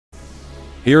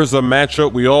Here's a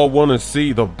matchup we all want to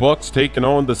see. The Bucks taking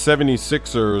on the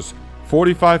 76ers.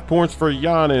 45 points for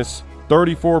Giannis,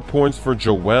 34 points for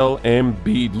Joel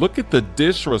Embiid. Look at the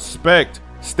disrespect.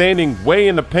 Standing way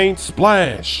in the paint,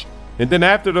 splash. And then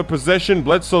after the possession,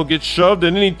 Bledsoe gets shoved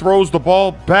and then he throws the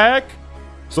ball back.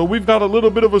 So we've got a little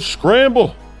bit of a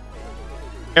scramble.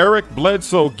 Eric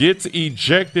Bledsoe gets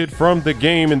ejected from the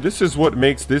game, and this is what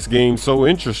makes this game so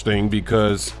interesting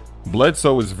because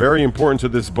Bledsoe is very important to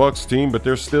this Bucks team, but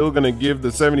they're still going to give the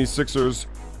 76ers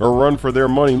a run for their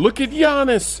money. Look at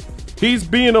Giannis. He's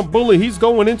being a bully. He's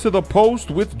going into the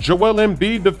post with Joel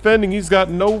Embiid defending. He's got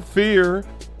no fear.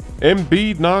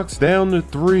 Embiid knocks down the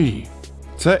three.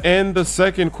 To end the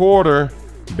second quarter,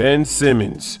 Ben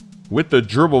Simmons with the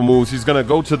dribble moves. He's going to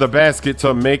go to the basket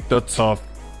to make the tough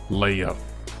layup.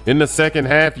 In the second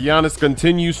half, Giannis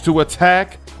continues to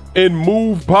attack and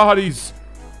move bodies.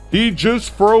 He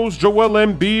just froze Joel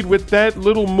Embiid with that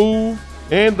little move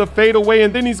and the fadeaway,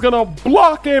 and then he's going to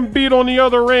block Embiid on the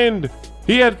other end.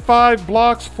 He had 5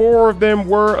 blocks, 4 of them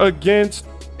were against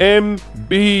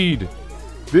Embiid.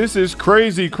 This is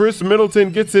crazy. Chris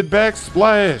Middleton gets it back,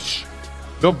 splash.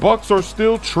 The Bucks are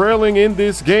still trailing in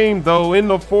this game, though. In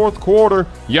the fourth quarter,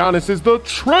 Giannis is the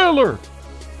trailer.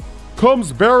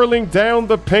 Comes barreling down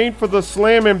the paint for the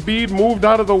slam. Embiid moved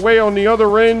out of the way on the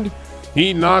other end.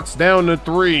 He knocks down the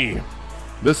three.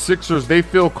 The Sixers, they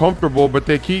feel comfortable, but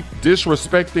they keep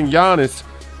disrespecting Giannis.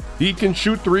 He can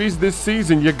shoot threes this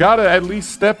season. You gotta at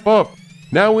least step up.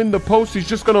 Now in the post, he's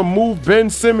just gonna move Ben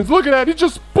Simmons. Look at that, he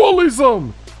just bullies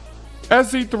him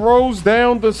as he throws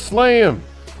down the slam.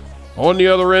 On the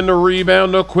other end, the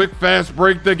rebound, a quick fast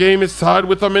break. The game is tied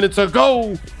with a minute to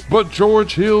go, but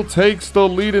George Hill takes the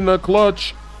lead in the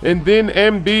clutch. And then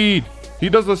Embiid, he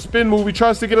does a spin move. He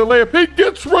tries to get a layup. He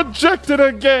gets rejected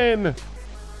again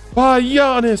by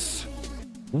Giannis.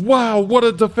 Wow, what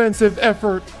a defensive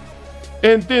effort.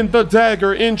 And then the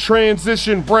dagger in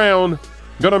transition. Brown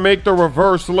gonna make the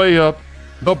reverse layup.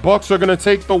 The Bucks are gonna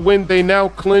take the win. They now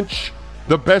clinch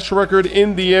the best record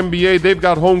in the NBA. They've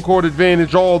got home court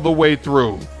advantage all the way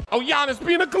through. Oh, Giannis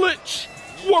being a glitch.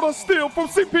 What a steal from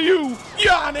CPU.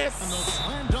 Giannis.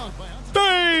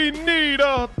 They need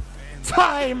a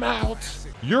timeout.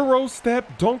 Euro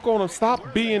step, dunk on him.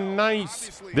 Stop being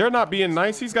nice. They're not being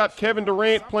nice. He's got Kevin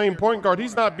Durant playing point guard.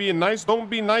 He's not being nice. Don't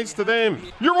be nice to them.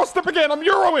 Euro step again. I'm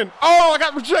Euroing. Oh, I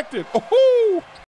got rejected. Oh.